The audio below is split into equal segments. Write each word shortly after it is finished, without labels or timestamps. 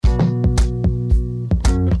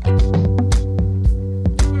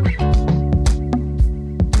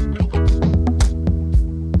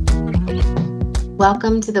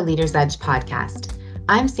Welcome to the Leader's Edge podcast.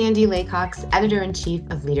 I'm Sandy Laycox, Editor-in-Chief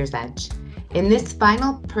of Leader's Edge. In this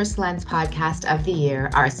final Personal Lens podcast of the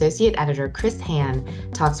year, our Associate Editor, Chris Hann,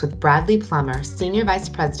 talks with Bradley Plummer, Senior Vice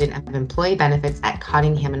President of Employee Benefits at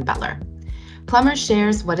Cottingham & Butler. Plummer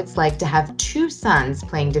shares what it's like to have two sons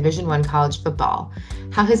playing Division I college football,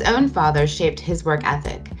 how his own father shaped his work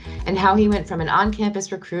ethic, and how he went from an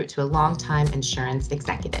on-campus recruit to a long-time insurance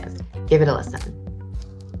executive. Give it a listen.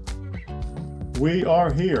 We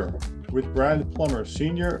are here with Brad Plummer,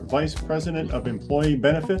 Senior Vice President of Employee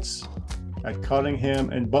Benefits at Cottingham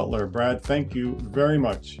 & Butler. Brad, thank you very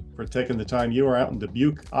much for taking the time. You are out in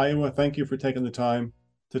Dubuque, Iowa. Thank you for taking the time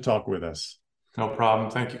to talk with us. No problem.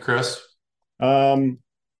 Thank you, Chris. I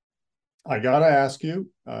got to ask you,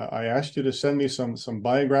 I asked you to send me some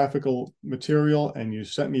biographical material, and you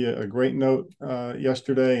sent me a great note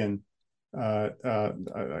yesterday. And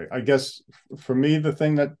I guess for me, the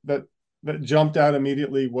thing that jumped out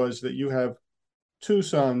immediately was that you have two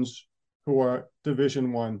sons who are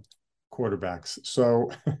Division I quarterbacks.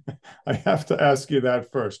 So I have to ask you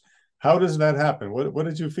that first. How does that happen? What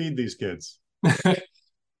did you feed these kids?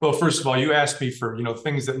 Well, first of all, you asked me for,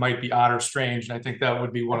 things that might be odd or strange, and I think that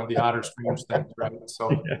would be one of the odd or strange things, right?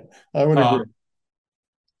 So yeah, I would agree.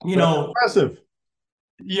 Impressive.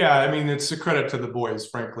 Yeah, I mean, it's a credit to the boys,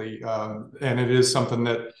 frankly. And it is something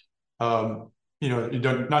that, you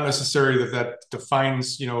don't, not necessarily that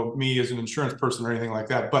defines, me as an insurance person or anything like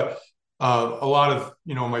that, but a lot of,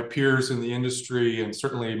 my peers in the industry and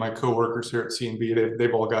certainly my coworkers here at CNB,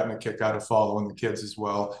 they've all gotten a kick out of following the kids as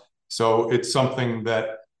well. So it's something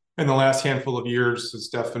that in the last handful of years has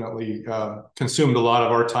definitely consumed a lot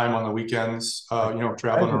of our time on the weekends,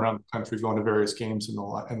 traveling around the country, going to various games and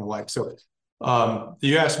the like. So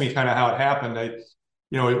you asked me kind of how it happened.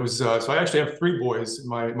 It was, so I actually have three boys.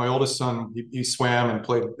 My oldest son, he swam and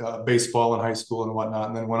played baseball in high school and whatnot,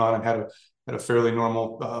 and then went on and had a fairly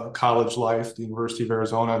normal college life, the University of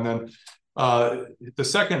Arizona. And then the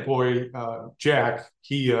second boy, Jack,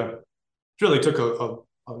 he really took a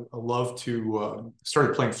love to,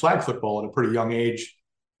 started playing flag football at a pretty young age,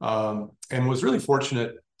 and was really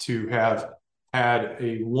fortunate to have had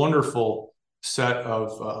a wonderful set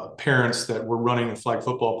of parents that were running a flag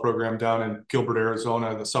football program down in Gilbert,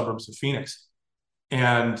 Arizona, the suburbs of Phoenix,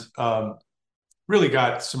 and really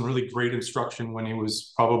got some really great instruction when he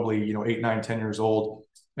was probably 8, 9, 10 years old,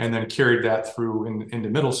 and then carried that through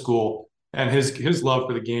into middle school. And his love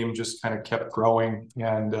for the game just kind of kept growing.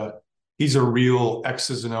 And he's a real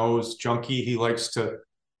X's and O's junkie. He likes to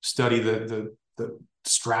study the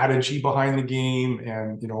strategy behind the game,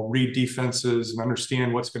 and read defenses and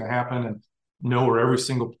understand what's going to happen and know where every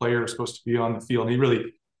single player is supposed to be on the field. And he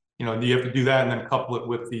really, you have to do that and then couple it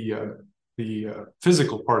with the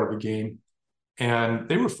physical part of the game. And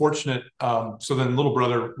they were fortunate. So then little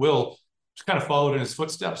brother Will just kind of followed in his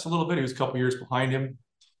footsteps a little bit. He was a couple years behind him.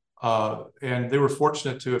 And they were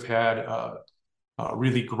fortunate to have had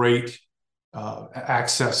really great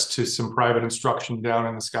access to some private instruction down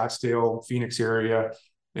in the Scottsdale, Phoenix area.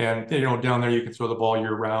 And, down there you can throw the ball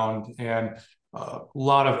year round. And a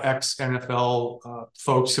lot of ex-NFL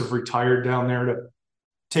folks have retired down there to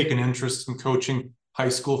take an interest in coaching high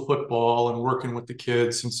school football and working with the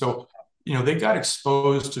kids. And so, they got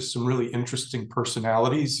exposed to some really interesting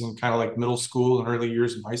personalities in kind of like middle school and early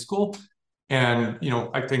years in high school. And,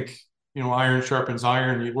 I think, iron sharpens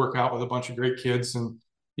iron. You work out with a bunch of great kids, and,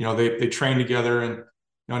 they train together.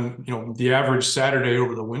 And, the average Saturday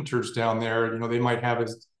over the winters down there, they might have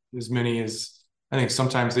as many as, I think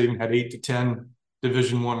sometimes they even had 8 to 10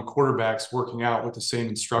 Division I quarterbacks working out with the same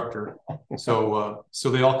instructor. So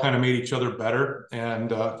they all kind of made each other better, and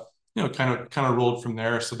kind of rolled from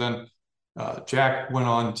there. So then Jack went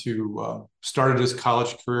on to started his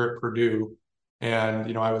college career at Purdue,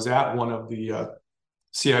 and I was at one of the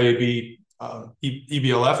CIAB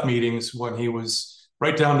EBLF meetings when he was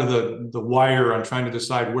right down to the wire on trying to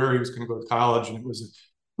decide where he was going to go to college, and it was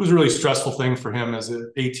a really stressful thing for him as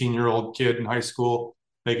an 18-year-old kid in high school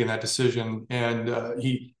making that decision. And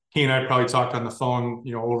he and I probably talked on the phone,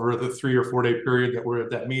 over the 3 or 4 day period that we're at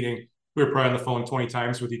that meeting. We were probably on the phone 20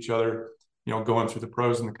 times with each other, going through the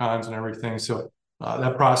pros and the cons and everything. So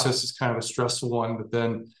that process is kind of a stressful one. But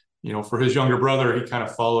then, for his younger brother, he kind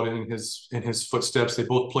of followed in his footsteps. They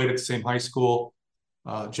both played at the same high school.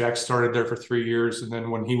 Jack started there for 3 years, and then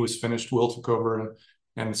when he was finished, Will took over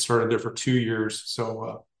and started there for 2 years.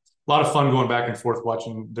 So a lot of fun going back and forth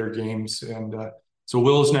watching their games. And so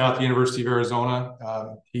Will is now at the University of Arizona.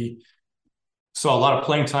 He saw a lot of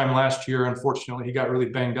playing time last year. Unfortunately, he got really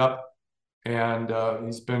banged up, and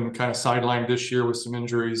he's been kind of sidelined this year with some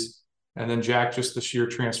injuries. And then Jack just this year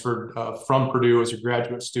transferred from Purdue as a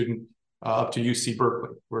graduate student up to UC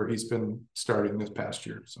Berkeley, where he's been starting this past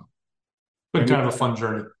year. So been kind of a fun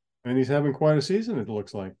journey. And he's having quite a season, it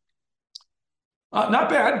looks like. Not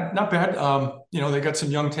bad, not bad. They got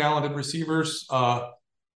some young, talented receivers,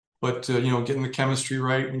 but getting the chemistry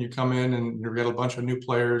right when you come in, and you've got a bunch of new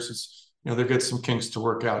players. They've got some kinks to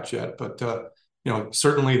work out yet, but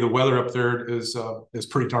certainly the weather up there is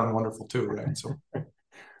pretty darn wonderful too, right? So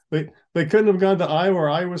they couldn't have gone to Iowa or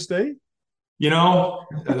Iowa State.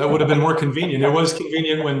 That would have been more convenient. It was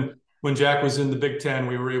convenient when Jack was in the Big Ten.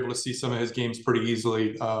 We were able to see some of his games pretty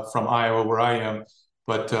easily from Iowa, where I am.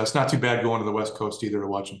 But it's not too bad going to the West Coast either to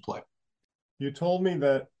watch him play. You told me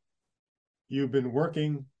that you've been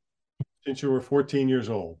working since you were 14 years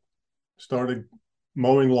old, started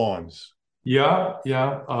mowing lawns. Yeah.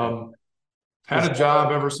 Had a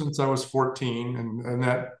job ever since I was 14, and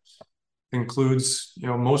that includes,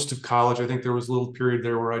 most of college. I think there was a little period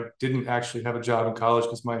there where I didn't actually have a job in college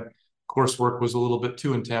because my coursework was a little bit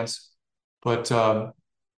too intense. But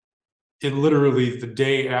it literally, the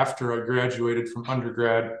day after I graduated from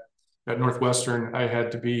undergrad at Northwestern, I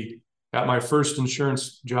had to be at my first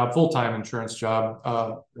insurance job, full-time insurance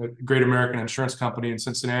job, at Great American Insurance Company in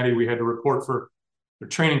Cincinnati. We had to report for a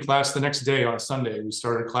training class the next day on a Sunday. We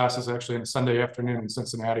started classes actually on a Sunday afternoon in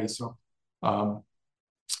Cincinnati. So,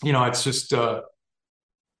 it's just, I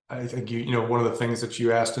think, one of the things that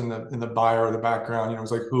you asked in the bio or the background,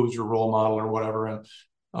 was like, who's your role model or whatever. And,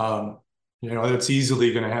 that's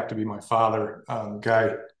easily going to have to be my father. The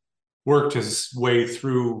guy worked his way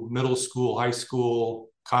through middle school, high school,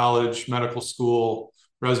 college, medical school,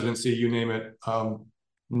 residency, you name it.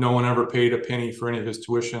 No one ever paid a penny for any of his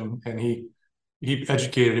tuition, and he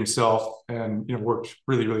educated himself and worked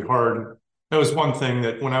really, really hard. And that was one thing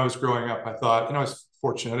that when I was growing up, I thought, I was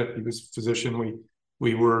fortunate. He was a physician.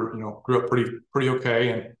 We were, grew up pretty okay.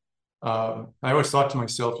 And I always thought to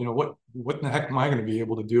myself, what in the heck am I going to be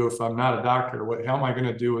able to do if I'm not a doctor? How am I going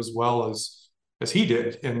to do as well as he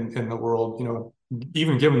did in the world?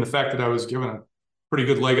 Even given the fact that I was given a pretty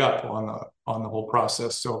good leg up on the whole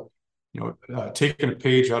process. So, taking a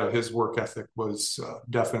page out of his work ethic was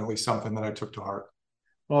definitely something that I took to heart.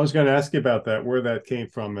 Well, I was going to ask you about that, where that came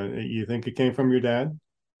from. You think it came from your dad?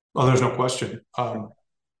 Oh, there's no question.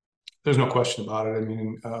 There's no question about it. I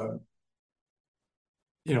mean,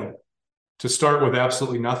 to start with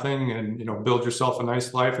absolutely nothing and, build yourself a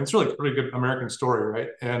nice life. And it's really a pretty good American story, right?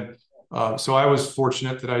 And so I was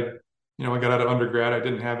fortunate that I got out of undergrad. I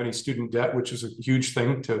didn't have any student debt, which is a huge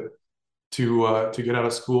thing to get out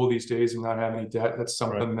of school these days and not have any debt. That's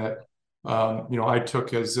something right. That, I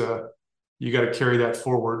took as you got to carry that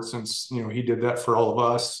forward, since, he did that for all of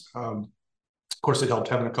us. Of course, it helped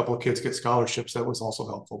having a couple of kids get scholarships. That was also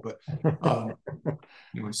helpful. But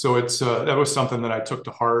so it's that was something that I took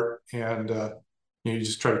to heart, and you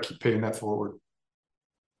just try to keep paying that forward.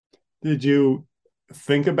 Did you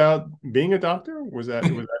think about being a doctor? Was that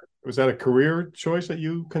a career choice that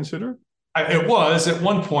you considered? It was at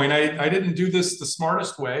one point. I didn't do this the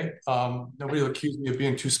smartest way. Nobody will accuse me of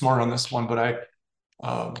being too smart on this one, but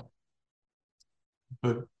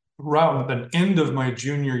around the end of my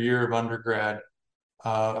junior year of undergrad,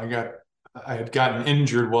 I had gotten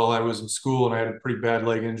injured while I was in school, and I had a pretty bad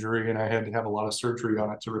leg injury, and I had to have a lot of surgery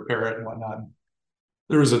on it to repair it and whatnot.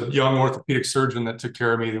 There was a young orthopedic surgeon that took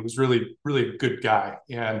care of me that was really, really a good guy.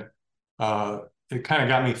 And it kind of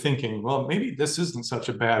got me thinking, well, maybe this isn't such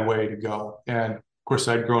a bad way to go. And of course,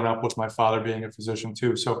 I'd grown up with my father being a physician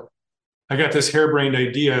too. So I got this harebrained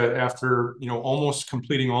idea after, almost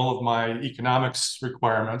completing all of my economics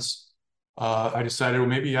requirements. I decided, well,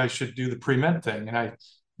 maybe I should do the pre-med thing. And I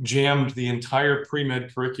jammed the entire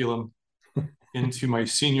pre-med curriculum into my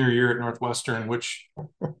senior year at Northwestern, which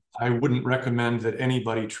I wouldn't recommend that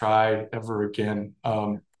anybody try ever again.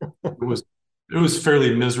 It was a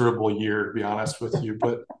fairly miserable year, to be honest with you,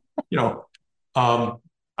 but I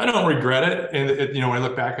don't regret it. And when I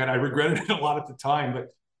look back at it, I regretted it a lot at the time, but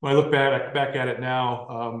when I look back at it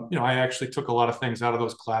now, I actually took a lot of things out of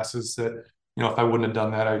those classes that, if I wouldn't have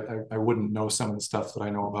done that, I wouldn't know some of the stuff that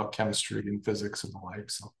I know about chemistry and physics and the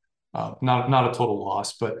like. So not a total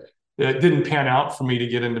loss, but it didn't pan out for me to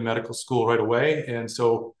get into medical school right away. And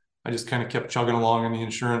so I just kind of kept chugging along in the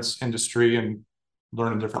insurance industry and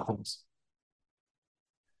learning different things.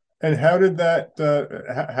 And how did that,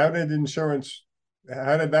 how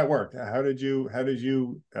did that work? How did you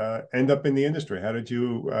end up in the industry? How did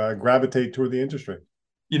you gravitate toward the industry?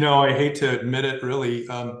 I hate to admit it, really.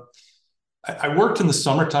 I worked in the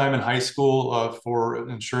summertime in high school for an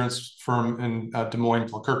insurance firm in Des Moines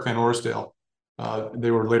called Kirk Van Orsdale. They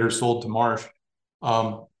were later sold to Marsh.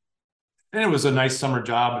 And it was a nice summer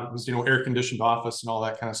job. It was, air conditioned office and all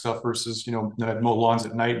that kind of stuff versus, I'd mow lawns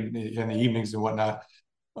at night and in the evenings and whatnot.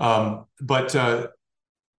 But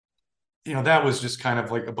that was just kind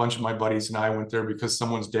of like a bunch of my buddies and I went there because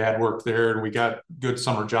someone's dad worked there and we got good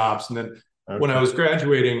summer jobs. And then when I was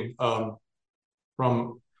graduating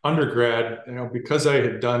from undergrad, because I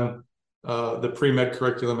had done the pre-med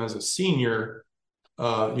curriculum as a senior,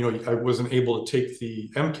 I wasn't able to take the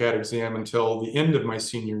MCAT exam until the end of my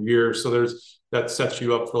senior year. So that sets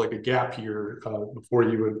you up for like a gap year before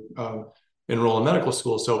you would enroll in medical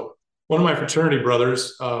school. So one of my fraternity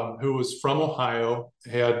brothers, who was from Ohio,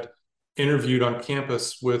 had interviewed on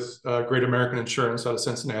campus with Great American Insurance out of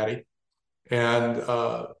Cincinnati. And,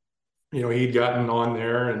 he'd gotten on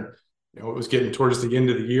there and, it was getting towards the end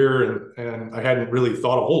of the year and I hadn't really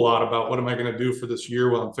thought a whole lot about what am I going to do for this year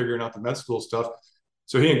while I'm figuring out the med school stuff.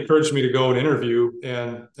 So he encouraged me to go and interview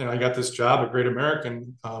and I got this job at Great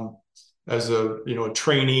American as a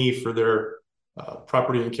trainee for their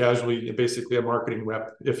property and casualty, basically a marketing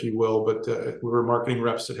rep, if you will, but we were marketing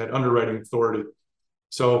reps that had underwriting authority.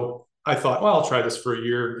 So I thought, well, I'll try this for a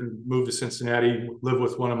year and move to Cincinnati, live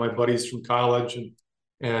with one of my buddies from college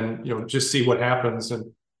and just see what happens.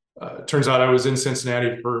 And it turns out I was in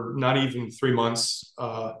Cincinnati for not even 3 months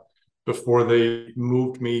before they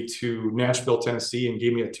moved me to Nashville, Tennessee, and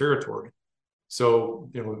gave me a territory. So,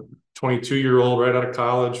 22-year-old right out of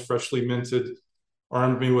college, freshly minted,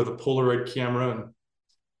 armed me with a Polaroid camera and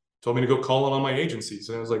told me to go call in on my agencies.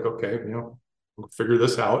 And I was like, okay, we'll figure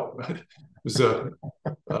this out. It was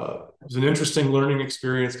an interesting learning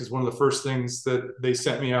experience because one of the first things that they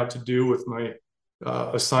sent me out to do with my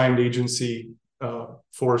assigned agency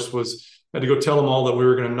force was I had to go tell them all that we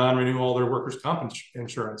were going to non-renew all their workers' comp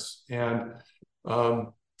insurance. And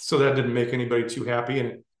so that didn't make anybody too happy. And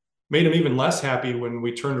it made them even less happy when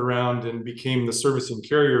we turned around and became the servicing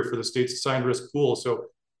carrier for the state's assigned risk pool. So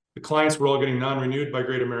the clients were all getting non-renewed by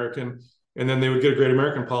Great American, and then they would get a Great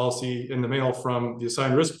American policy in the mail from the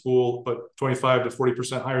assigned risk pool, but 25 to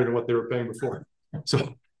 40% higher than what they were paying before.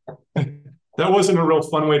 So that wasn't a real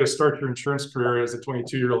fun way to start your insurance career as a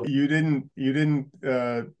 22-year-old. You didn't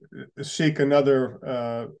seek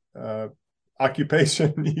another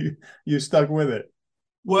occupation. You stuck with it.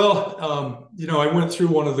 Well, I went through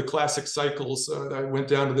one of the classic cycles. I went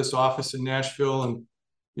down to this office in Nashville, and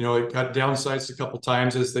it got downsized a couple of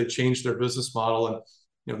times as they changed their business model,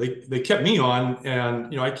 and they kept me on,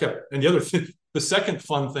 and I kept. And the other thing, the second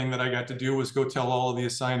fun thing that I got to do was go tell all of the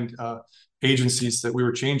assigned agencies that we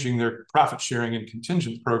were changing their profit sharing and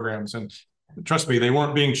contingent programs. And trust me, they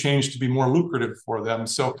weren't being changed to be more lucrative for them.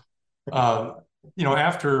 So,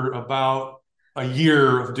 after about a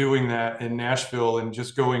year of doing that in Nashville and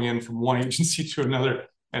just going in from one agency to another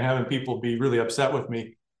and having people be really upset with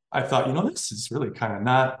me, I thought, this is really kind of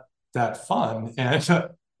not that fun. And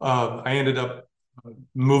I ended up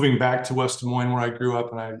moving back to West Des Moines where I grew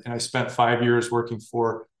up. And I spent 5 years working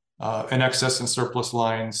for an excess and surplus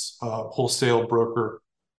lines wholesale broker.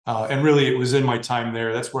 And really, it was in my time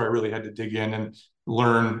there. That's where I really had to dig in and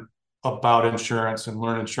learn about insurance and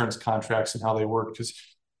learn insurance contracts and how they work. Because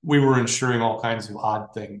we were insuring all kinds of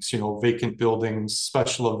odd things, vacant buildings,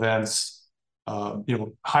 special events,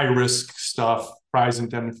 high risk stuff, prize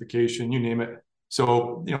indemnification, you name it.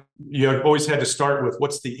 So, you always had to start with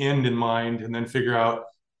what's the end in mind and then figure out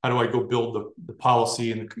how do I go build the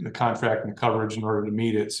policy and the contract and the coverage in order to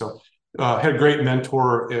meet it. So had a great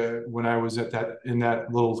mentor when I was in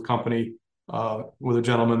that little company with a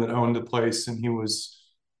gentleman that owned the place. And he was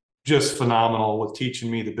just phenomenal with teaching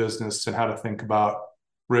me the business and how to think about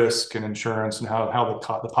risk and insurance and how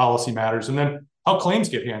the policy matters. And then how claims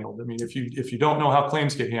get handled. I mean, if you don't know how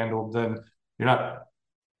claims get handled, then you're not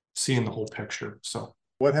seeing the whole picture. So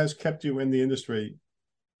what has kept you in the industry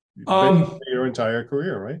your entire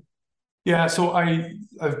career, right? Yeah, so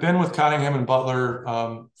I've been with Cottingham and Butler.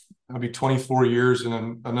 I'll be 24 years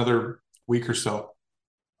in another week or so.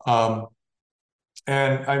 And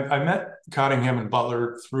I met Cottingham and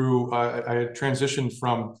Butler through I had transitioned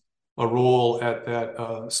from a role at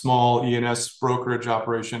that small E&S brokerage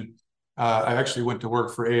operation. I actually went to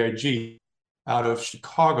work for AIG out of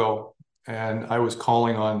Chicago, and I was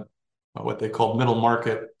calling on what they called middle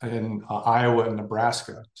market in Iowa and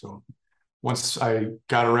Nebraska. So once I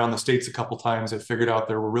got around the states a couple of times, I figured out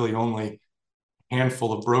there were really only a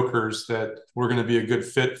handful of brokers that were going to be a good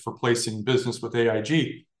fit for placing business with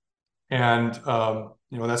AIG. And,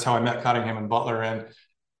 that's how I met Cottingham and Butler. And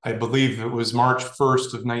I believe it was March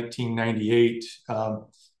 1st of 1998.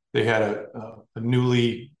 They had a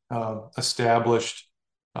newly established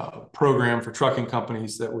program for trucking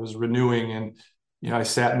companies that was renewing. And I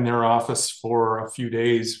sat in their office for a few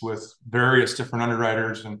days with various different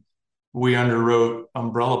underwriters, and we underwrote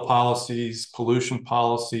umbrella policies, pollution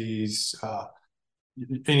policies,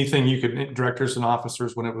 anything you could, directors and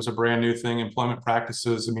officers when it was a brand new thing, employment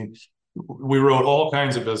practices. I mean, we wrote all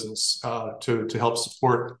kinds of business to help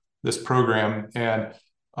support this program. And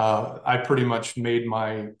I pretty much made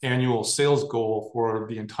my annual sales goal for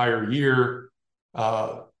the entire year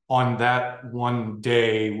on that one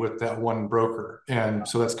day with that one broker. And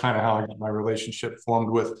so that's kind of how I got my relationship formed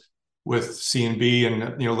with C&B.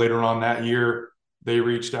 And, later on that year, they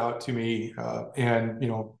reached out to me and,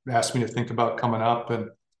 asked me to think about coming up. And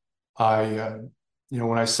I,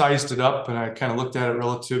 when I sized it up and I kind of looked at it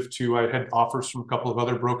relative to, I had offers from a couple of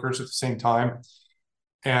other brokers at the same time.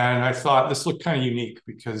 And I thought this looked kind of unique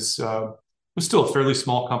because it was still a fairly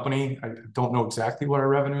small company. I don't know exactly what our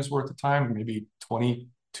revenues were at the time, maybe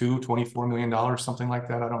 $24 million, something like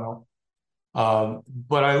that. I don't know.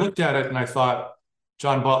 But I looked at it and I thought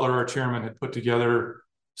John Butler, our chairman, had put together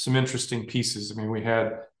some interesting pieces. I mean, we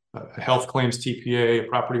had a health claims TPA, a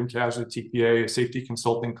property and casualty TPA, a safety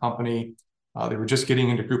consulting company. They were just getting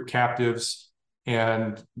into group captives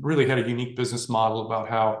and really had a unique business model about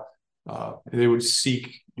how they would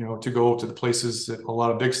seek, to go to the places that a lot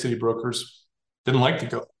of big city brokers didn't like to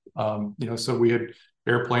go. So we had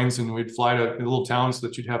airplanes and we'd fly to little towns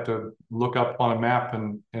that you'd have to look up on a map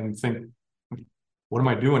and think, what am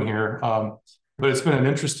I doing here? But it's been an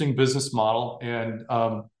interesting business model. And,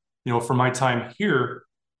 for my time here,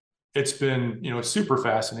 it's been, super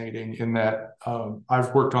fascinating in that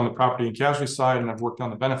I've worked on the property and casualty side and I've worked on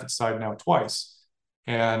the benefits side now twice.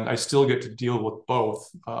 And I still get to deal with both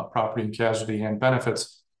property and casualty and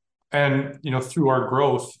benefits. And, through our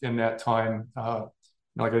growth in that time,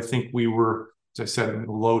 I think we were, as I said,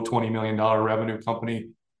 a low $20 million revenue company.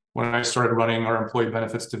 When I started running our employee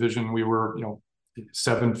benefits division, we were,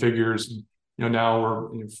 seven figures. Now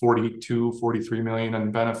we're 42, 43 million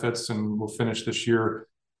in benefits, and we'll finish this year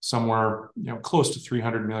somewhere, close to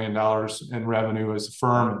 $300 million in revenue as a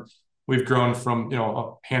firm. We've grown from,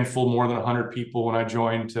 a handful more than 100 people when I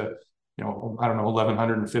joined to,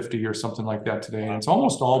 1,150 or something like that today. And it's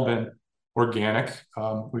almost all been organic.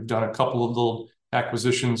 We've done a couple of little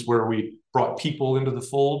acquisitions where we brought people into the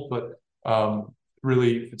fold, but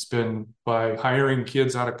really it's been by hiring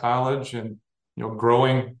kids out of college and,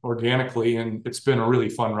 growing organically. And it's been a really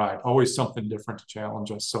fun ride, always something different to challenge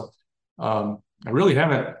us. So I really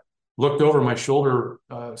haven't looked over my shoulder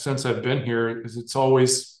since I've been here, because it's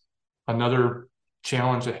always another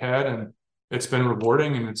challenge ahead, and it's been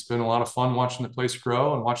rewarding, and it's been a lot of fun watching the place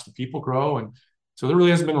grow and watch the people grow. And so there really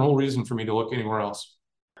hasn't been a whole reason for me to look anywhere else.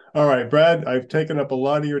 All right, Brad, I've taken up a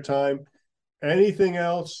lot of your time. Anything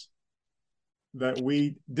else that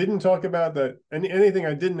we didn't talk about, that anything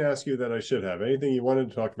I didn't ask you that I should have? Anything you wanted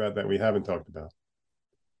to talk about that we haven't talked about?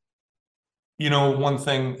 One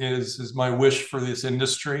thing is my wish for this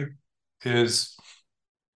industry is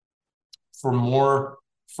for more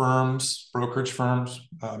firms, brokerage firms,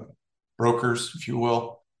 brokers, if you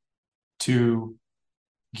will, to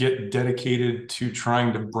get dedicated to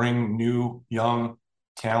trying to bring new, young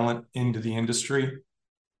talent into the industry,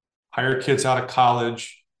 hire kids out of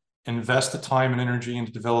college, invest the time and energy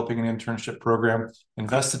into developing an internship program,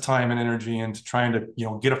 invest the time and energy into trying to,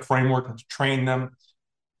 get a framework to train them.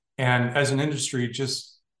 And as an industry,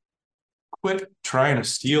 just quit trying to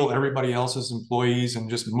steal everybody else's employees and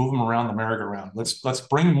just move them around the merry-go-round. Let's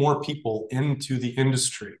bring more people into the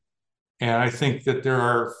industry. And I think that there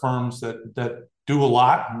are firms that do a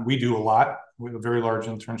lot, and we do a lot. We have a very large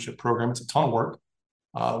internship program. It's a ton of work.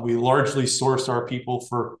 We largely source our people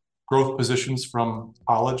for growth positions from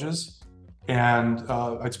colleges. And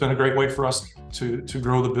it's been a great way for us to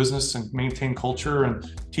grow the business and maintain culture and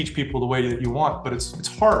teach people the way that you want, but it's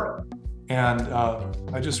hard. And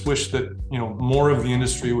I just wish that, more of the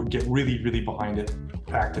industry would get really, really behind it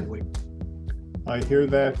actively. I hear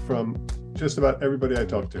that from just about everybody I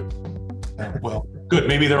talk to. Well, good.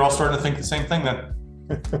 Maybe they're all starting to think the same thing then.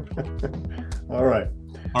 All right.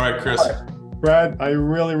 All right, Chris. All right. Brad, I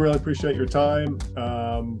really, really appreciate your time.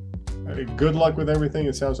 Good luck with everything.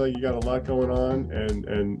 It sounds like you got a lot going on,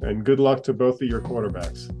 and good luck to both of your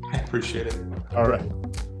quarterbacks. I appreciate it. All right.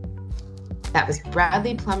 That was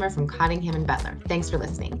Bradley Plummer from Cottingham and Butler. Thanks for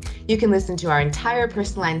listening. You can listen to our entire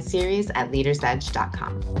Personal Lines series at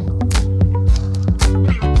leadersedge.com.